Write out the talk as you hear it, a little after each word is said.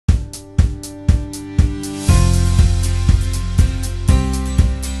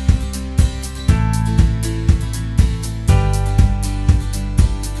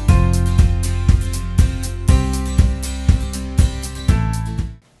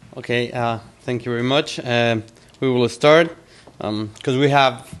Okay, thank you very much. We will start because we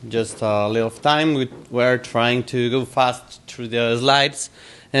have just a little time. We're trying to go fast through the slides,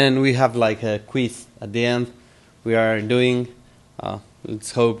 and we have like a quiz at the end. We are doing.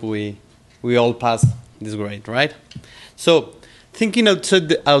 Let's hope we all pass this grade, right? So, thinking outside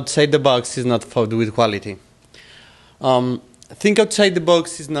the box is not food with quality. Think outside the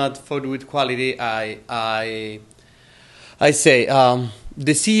box is not food with quality. I say.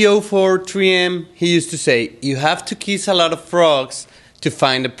 The CEO for 3M, he used to say, you have to kiss a lot of frogs to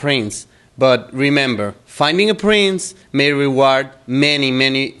find a prince. But remember, finding a prince may reward many,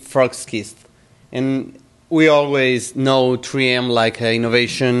 many frogs kissed. And we always know 3M like an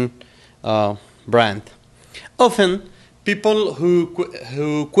innovation brand. Often, people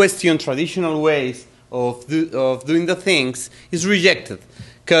who question traditional ways of doing the things is rejected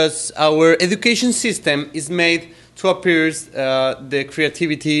because our education system is made to appear the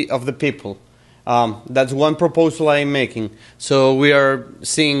creativity of the people. That's one proposal I'm making. So we are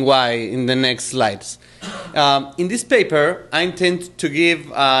seeing why in the next slides. In this paper, I intend to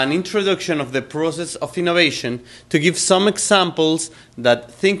give an introduction of the process of innovation, to give some examples that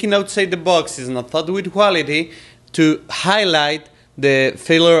thinking outside the box is not thought with quality, to highlight the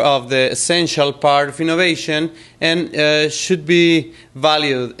failure of the essential part of innovation and should be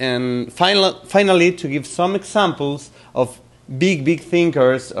valued, and finally to give some examples of big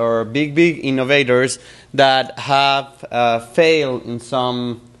thinkers or big innovators that have failed in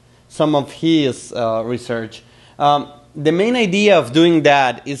some of his research. The main idea of doing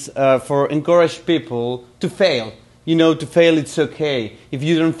that is for encourage people to fail. You know, to fail it's okay. If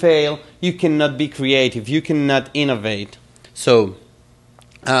you don't fail, you cannot be creative, you cannot innovate. So,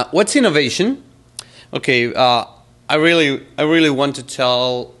 what's innovation? Okay, I really want to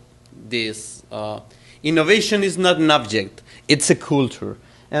tell this. Innovation is not an object; it's a culture,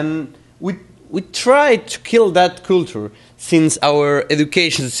 and we try to kill that culture since our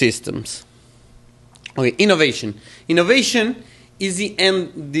education systems. Okay, innovation. Innovation is the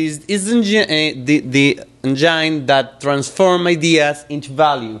engine that transforms ideas into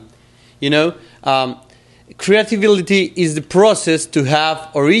value. You know. Creativity is the process to have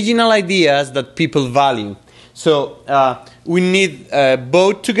original ideas that people value. So we need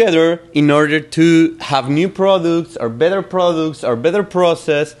both together in order to have new products or better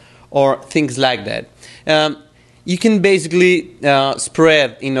process or things like that. You can basically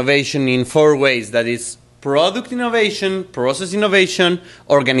spread innovation in 4 ways. That is product innovation, process innovation,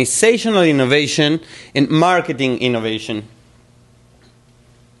 organizational innovation, and marketing innovation.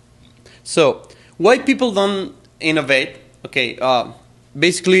 So, why people don't innovate? Okay,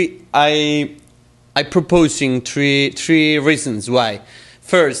 basically I proposing three reasons why.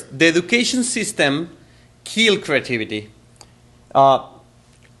 First, the education system kills creativity.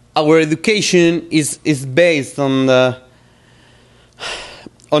 Our education is based on the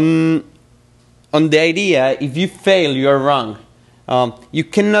idea if you fail you are wrong. You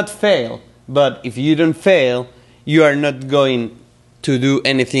cannot fail, but if you don't fail, you are not going to do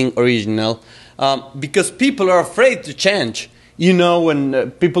anything original. Because people are afraid to change. You know,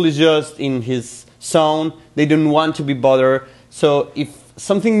 when people is just in his zone, they don't want to be bothered. So if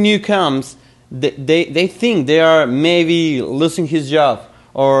something new comes, they think they are maybe losing his job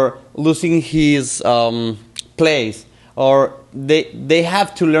or losing his place, or they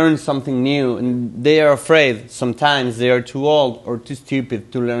have to learn something new, and they are afraid. Sometimes they are too old or too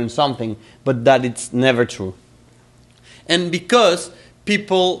stupid to learn something, but that it's never true. And because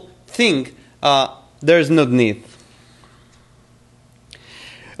people think there's no need.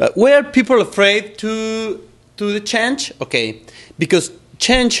 Why are people afraid to the change? Okay, because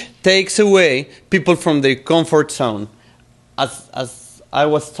change takes away people from their comfort zone. As I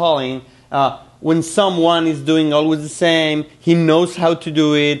was telling, when someone is doing always the same, he knows how to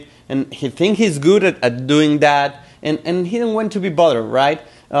do it, and he thinks he's good at doing that, and he don't want to be bothered, right?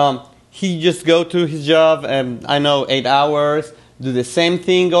 He just go to his job, and I know 8 hours, do the same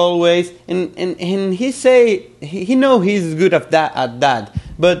thing always, and he say he know he's good at that.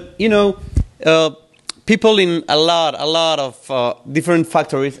 But you know, people in a lot of different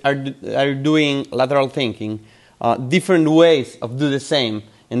factories are doing lateral thinking, different ways of do the same,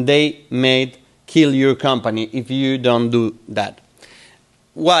 and they may kill your company if you don't do that.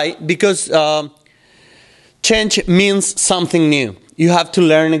 Why? Because change means something new. You have to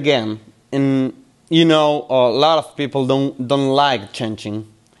learn again, and you know, a lot of people don't like changing,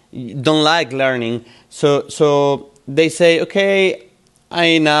 don't like learning. So they say, okay,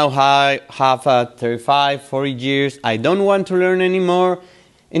 I now have 35, 40 years. I don't want to learn anymore.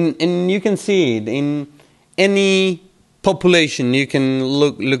 And you can see it in any population. You can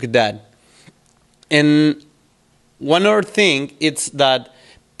look at that. And one other thing is that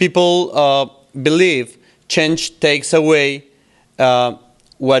people believe change takes away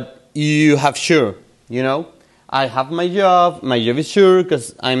what you have sure. You know, I have my job is sure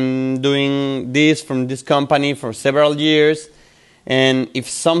because I'm doing this from this company for several years. And if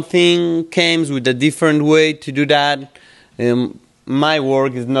something comes with a different way to do that, my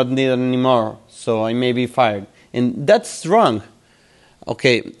work is not needed anymore, so I may be fired. And that's wrong.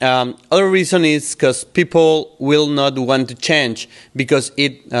 Okay, other reason is because people will not want to change because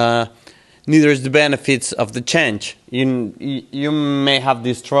it neithers the benefits of the change. You may have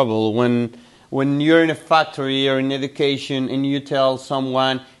this trouble when you're in a factory or in education and you tell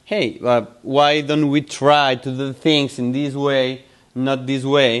someone, hey, why don't we try to do things in this way, not this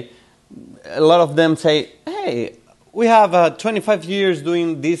way? A lot of them say, hey, we have 25 years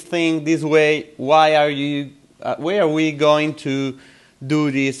doing this thing this way. Why are we going to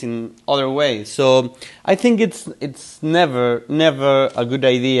do this in other ways? So I think it's never a good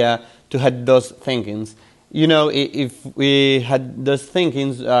idea to have those thinkings. You know, if we had those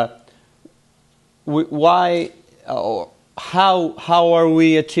thinkings, how are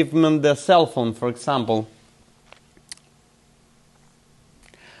we achieving the cell phone, for example?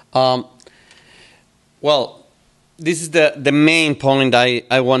 Well, this is the main point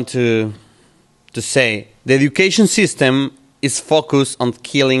I want to say. The education system is focused on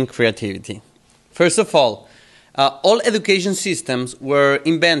killing creativity. First of all education systems were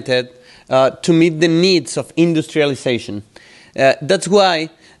invented to meet the needs of industrialization. That's why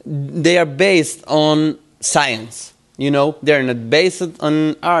they are based on science. You know, they're not based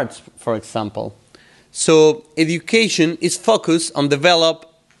on arts, for example. So education is focused on develop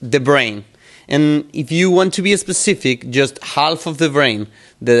the brain. And if you want to be specific, just half of the brain,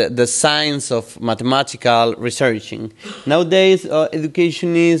 the science of mathematical researching. Nowadays,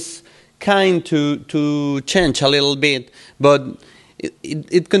 education is kind to change a little bit, but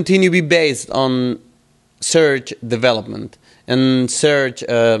it continue to be based on search development and search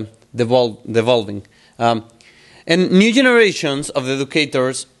devolving. And new generations of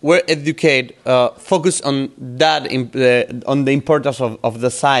educators were educated, focused on that, on the importance of the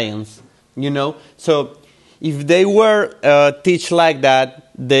science. You know, so if they were teach like that,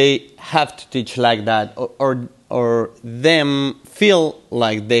 they have to teach like that, or them feel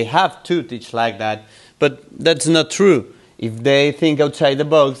like they have to teach like that. But that's not true. If they think outside the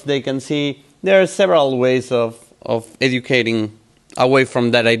box, they can see there are several ways of educating away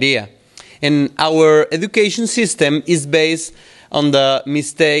from that idea. And our education system is based on the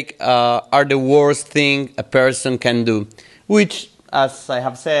mistake are the worst thing a person can do, which, as I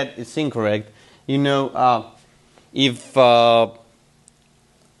have said, is incorrect. You know, if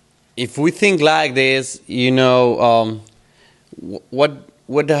we think like this, you know, what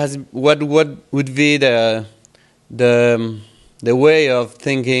would be the way of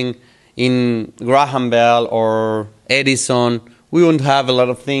thinking in Graham Bell or Edison? We wouldn't have a lot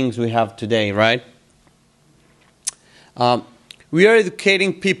of things we have today, right? We are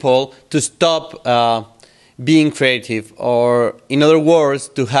educating people to stop being creative, or in other words,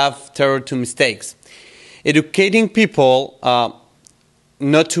 to have terror to mistakes. Educating people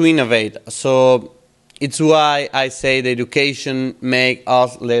not to innovate. So it's why I say the education make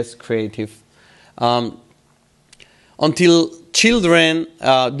us less creative. Until children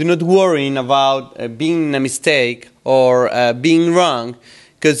do not worry about being a mistake or being wrong,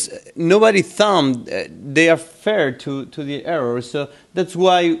 because nobody thought they are fair to the error. So that's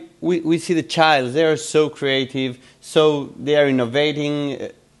why we see the child. They are so creative, so they are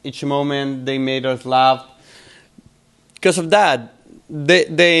innovating each moment. They made us laugh. Because of that,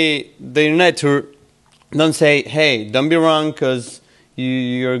 their nature don't say, hey, don't be wrong because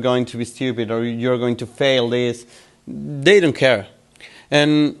you're going to be stupid or you're going to fail this. They don't care.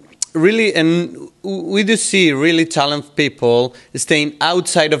 And really, and we do see really talented people staying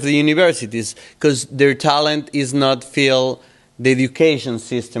outside of the universities because their talent is not feel the education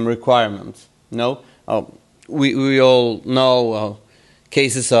system requirements. No, we all know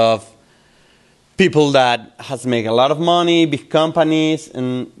cases of people that has made a lot of money, big companies,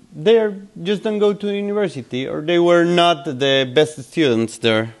 and they just don't go to the university, or they were not the best students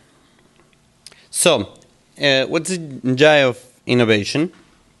there. So, what's the joy of innovation?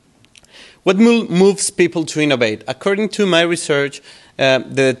 What moves people to innovate? According to my research, the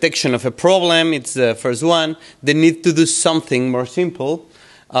detection of a problem, it's the first one. The need to do something more simple.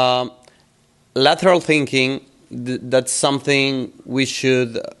 Lateral thinking, that's something we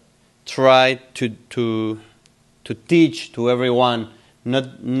should try to teach to everyone, not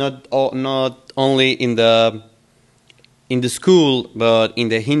only in the in the school, but in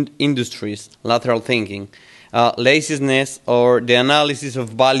the industries, lateral thinking, laziness, or the analysis of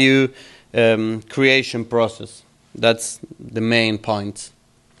value creation process. That's the main point.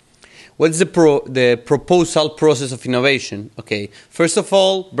 What's the proposal process of innovation? Okay, first of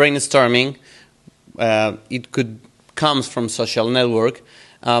all, brainstorming. It comes from social network.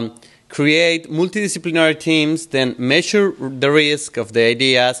 Create multidisciplinary teams, then measure the risk of the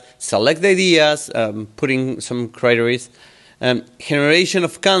ideas, select the ideas, putting some criteria, generation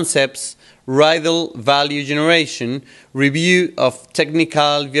of concepts, riddle value generation, review of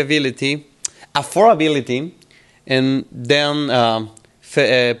technical viability, affordability, and then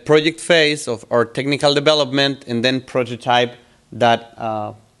project phase of our technical development, and then prototype that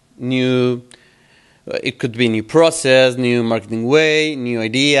new. It could be new process, new marketing way, new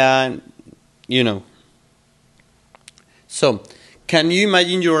idea, you know. So, can you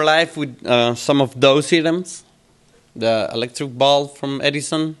imagine your life with some of those items? The electric bulb from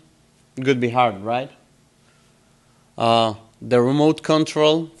Edison? It would be hard, right? The remote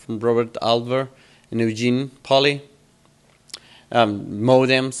control from Robert Alber and Eugene Polly.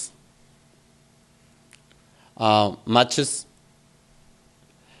 Modems. Matches.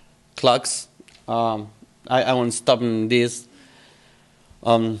 Clocks. I won't stop in this.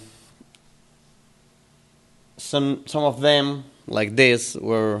 Some of them, like this,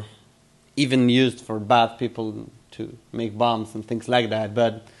 were even used for bad people to make bombs and things like that.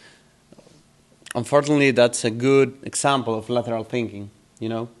 But unfortunately, that's a good example of lateral thinking. You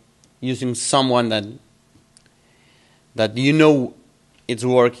know, using someone that you know it's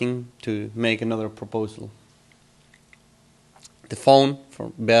working to make another proposal. The phone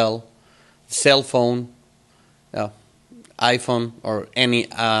from Bell. Cell phone, iPhone, or any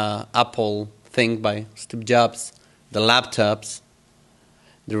Apple thing by Steve Jobs, the laptops,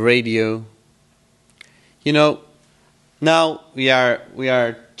 the radio. You know, now we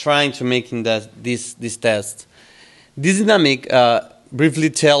are trying to making this test. This dynamic briefly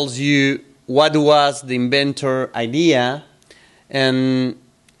tells you what was the inventor idea and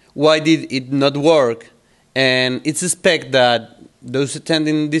why did it not work, and it's expected that those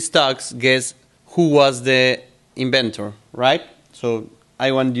attending these talks guess who was the inventor, right? So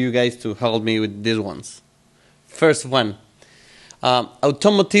I want you guys to help me with these ones. First one,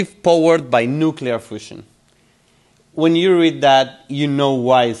 automotive powered by nuclear fusion. When you read that, you know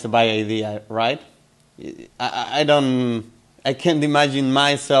why it's a bad idea, right? I can't imagine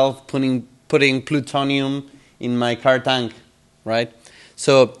myself putting plutonium in my car tank, right?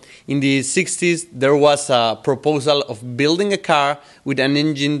 So in the 60s, there was a proposal of building a car with an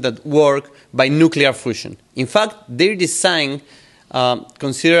engine that worked by nuclear fusion. In fact, their design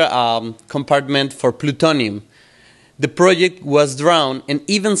considered a compartment for plutonium. The project was drawn, and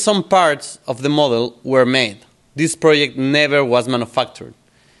even some parts of the model were made. This project never was manufactured.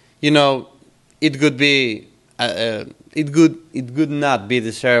 You know, it could be, it could not be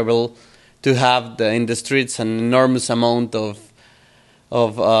desirable to have in the streets an enormous amount of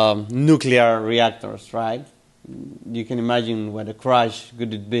nuclear reactors, right? You can imagine what a crash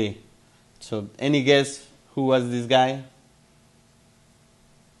could it be. So, any guess who was this guy?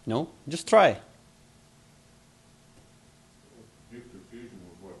 No? Just try. Nuclear fusion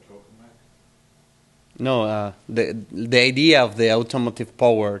was what, tokamak? No, the idea of the automotive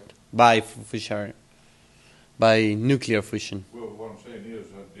powered by fusion, by nuclear fusion. Well, what I'm saying is,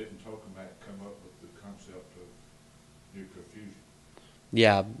 didn't tokamak come up with the concept of nuclear fusion?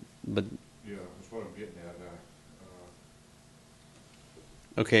 Yeah, but... Yeah, that's what I'm getting at.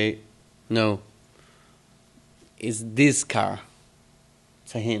 Okay, no. It's this car.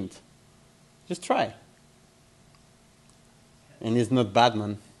 It's a hint. Just try. And it's not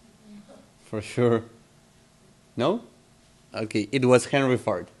Batman. For sure. No? Okay, it was Henry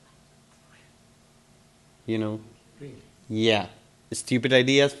Ford. You know? Really? Yeah. Stupid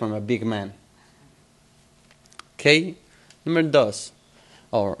ideas from a big man. Okay? Number dos.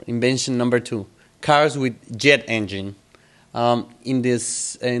 Or invention number 2. Cars with jet engine. In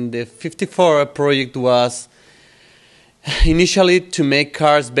the 54 project was initially to make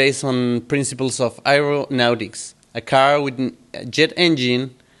cars based on principles of aeronautics. A car with a jet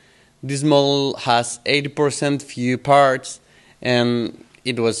engine. This model has 80% few parts, and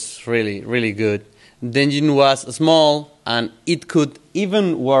it was really, really good. The engine was small, and it could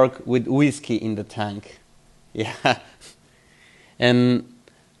even work with whiskey in the tank. Yeah. And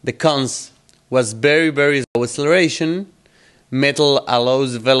the cons was very, very low acceleration. Metal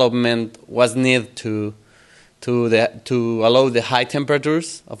alloys development was needed to allow the high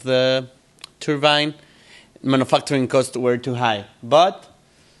temperatures of the turbine. Manufacturing costs were too high, but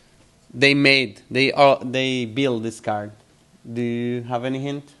they built this car. Do you have any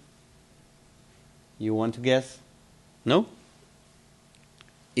hint? You want to guess? No?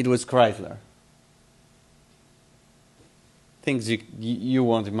 It was Chrysler. Things you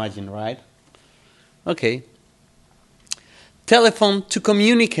won't imagine, right? Okay. Telephone to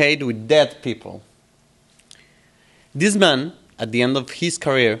communicate with dead people. This man, at the end of his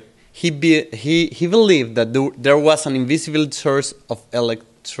career, he believed that there was an invisible source of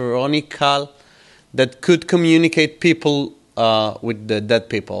electronical that could communicate people with the dead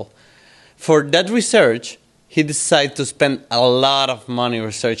people. For that research, he decided to spend a lot of money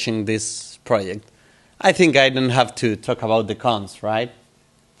researching this project. I think I don't have to talk about the cons, right?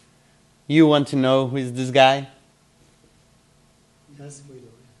 You want to know who is this guy? Yes, we do.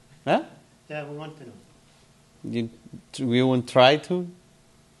 Huh? Yeah, we want to know. You won't try to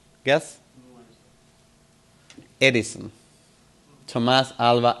guess? Edison. Thomas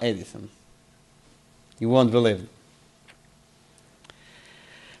Alva Edison. You won't believe it.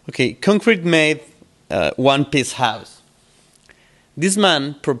 Okay, concrete made one-piece house. This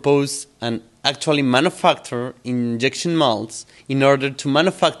man proposed and actually manufactured injection molds in order to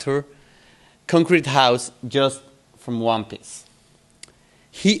manufacture concrete house just from one piece.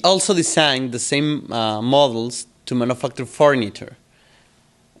 He also designed the same models to manufacture furniture.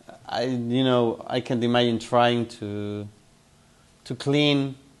 I can't imagine trying to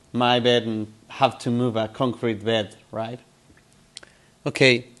clean my bed and have to move a concrete bed, right?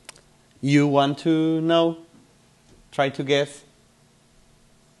 Okay, you want to know? Try to guess?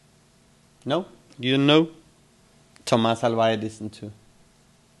 No? You don't know? Thomas Alva Edison too.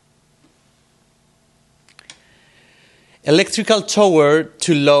 Electrical tower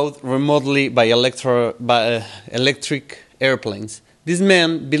to load remotely by electric airplanes. This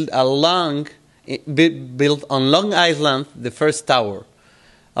man built on Long Island the first tower.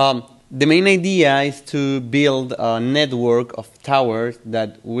 The main idea is to build a network of towers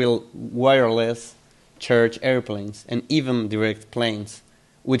that will wireless charge airplanes and even direct planes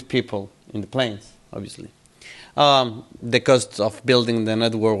with people in the planes, obviously. The cost of building the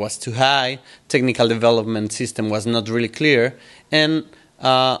network was too high, technical development system was not really clear, and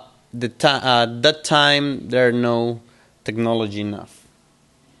at that time there no technology enough.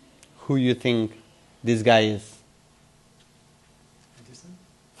 Who you think this guy is? Edison?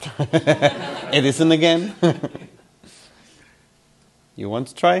 Edison again? You want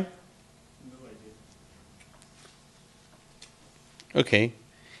to try? No idea. Okay.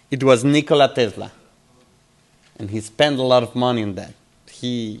 It was Nikola Tesla. And he spent a lot of money on that.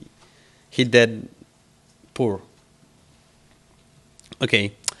 He died poor.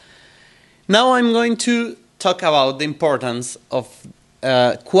 Okay. Now I'm going to talk about the importance of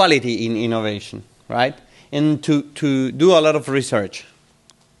quality in innovation, right? And to do a lot of research.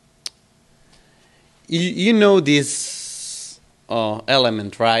 You know this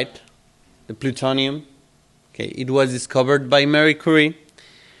element, right? The plutonium. Okay, it was discovered by Marie Curie.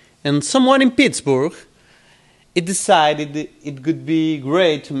 And someone in Pittsburgh, it decided it could be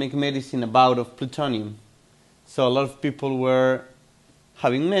great to make medicine out of plutonium. So a lot of people were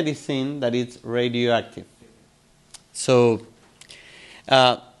having medicine that is radioactive. So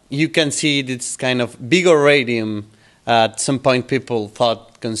you can see this kind of bigger radium. At some point people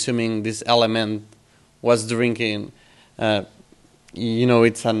thought consuming this element was drinking,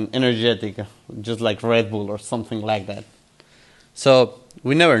 it's an energetic, just like Red Bull or something like that. So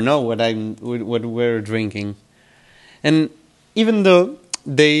we never know what we're drinking. And even though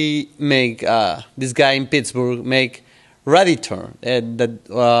they make, this guy in Pittsburgh make Raditor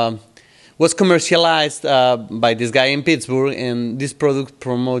that was commercialized by this guy in Pittsburgh, and this product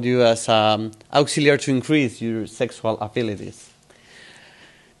promote you as auxiliary to increase your sexual abilities.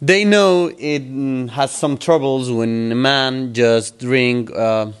 They know it has some troubles when a man just drink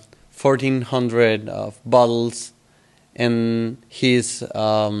 1,400 of bottles and his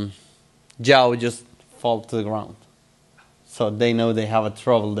jaw just fall to the ground. So they know they have a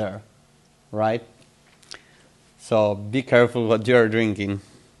trouble there, right? So be careful what you're drinking.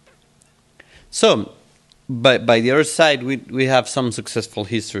 So, by the other side, we have some successful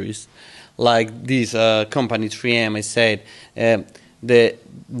histories, like this company 3M. I said the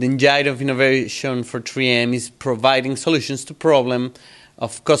engine of innovation for 3M is providing solutions to problems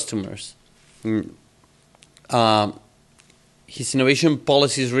of customers. His innovation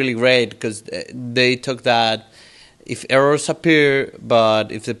policy is really great because they took that if errors appear,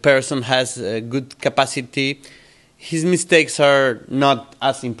 but if the person has a good capacity, his mistakes are not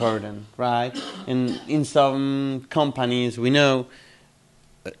as important, right? And in some companies, we know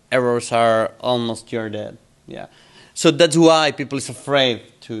errors are almost you're dead. Yeah. So that's why people is afraid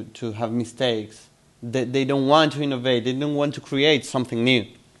to have mistakes, They don't want to innovate. They don't want to create something new.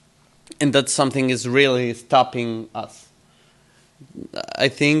 And that something is really stopping us. I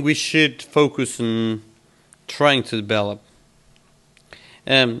think we should focus on trying to develop.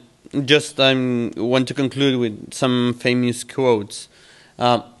 Just I want to conclude with some famous quotes.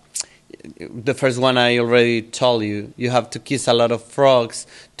 The first one I already told you. You have to kiss a lot of frogs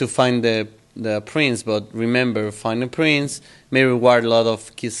to find the prince, but remember, find a prince may reward a lot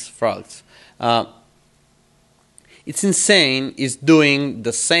of kiss frogs. It's insane is doing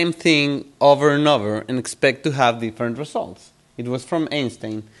the same thing over and over and expect to have different results. It was from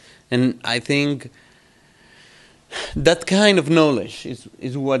Einstein. And I think that kind of knowledge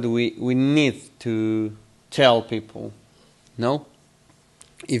is what we need to tell people. No?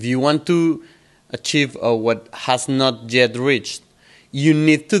 If you want to achieve what has not yet reached, you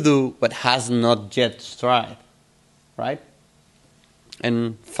need to do what has not yet tried. Right?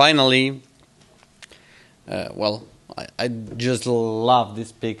 And finally, I just love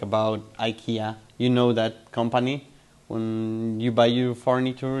this pic about IKEA. You know that company? When you buy your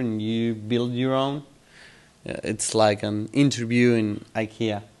furniture and you build your own, it's like an interview in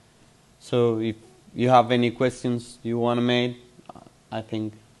IKEA. So if you have any questions you want to make, I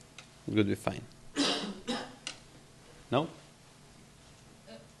think it would be fine. No?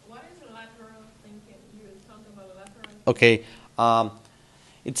 What is lateral thinking? You talked about lateral thinking. Okay.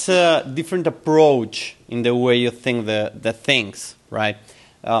 It's a different approach in the way you think the things, right?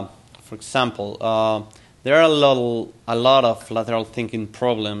 For example, there are a lot of lateral thinking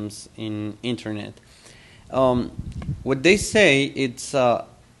problems in internet. What they say it's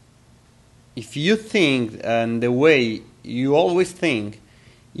if you think and the way you always think,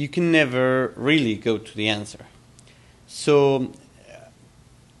 you can never really go to the answer. So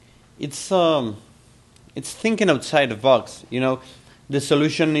it's thinking outside the box, you know. The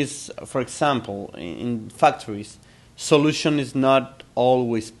solution is, for example, in factories, solution is not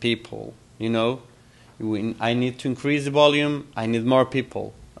always people, you know. I need to increase the volume, I need more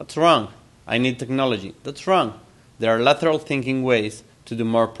people. That's wrong. I need technology. That's wrong. There are lateral thinking ways to do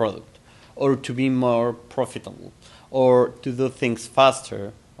more product, or to be more profitable, or to do things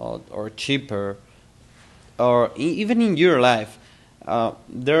faster, or cheaper, or even in your life.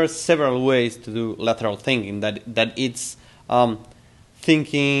 There are several ways to do lateral thinking that it's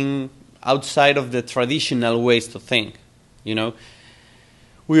thinking outside of the traditional ways to think, you know.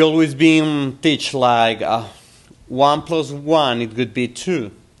 We always been teach like 1 plus 1 it could be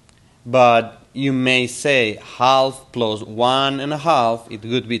 2, but you may say half plus 1.5 it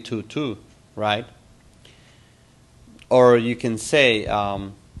could be 2 too, right? Or you can say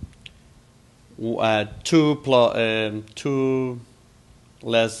 2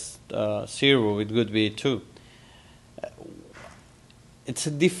 less 0 it could be 2. It's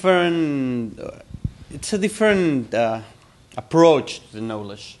a different approach to the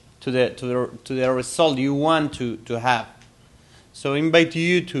knowledge, to the result you want to have. So I invite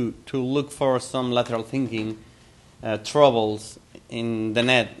you to look for some lateral thinking troubles in the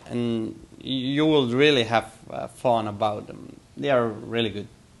net, and you will really have fun about them. They are really good.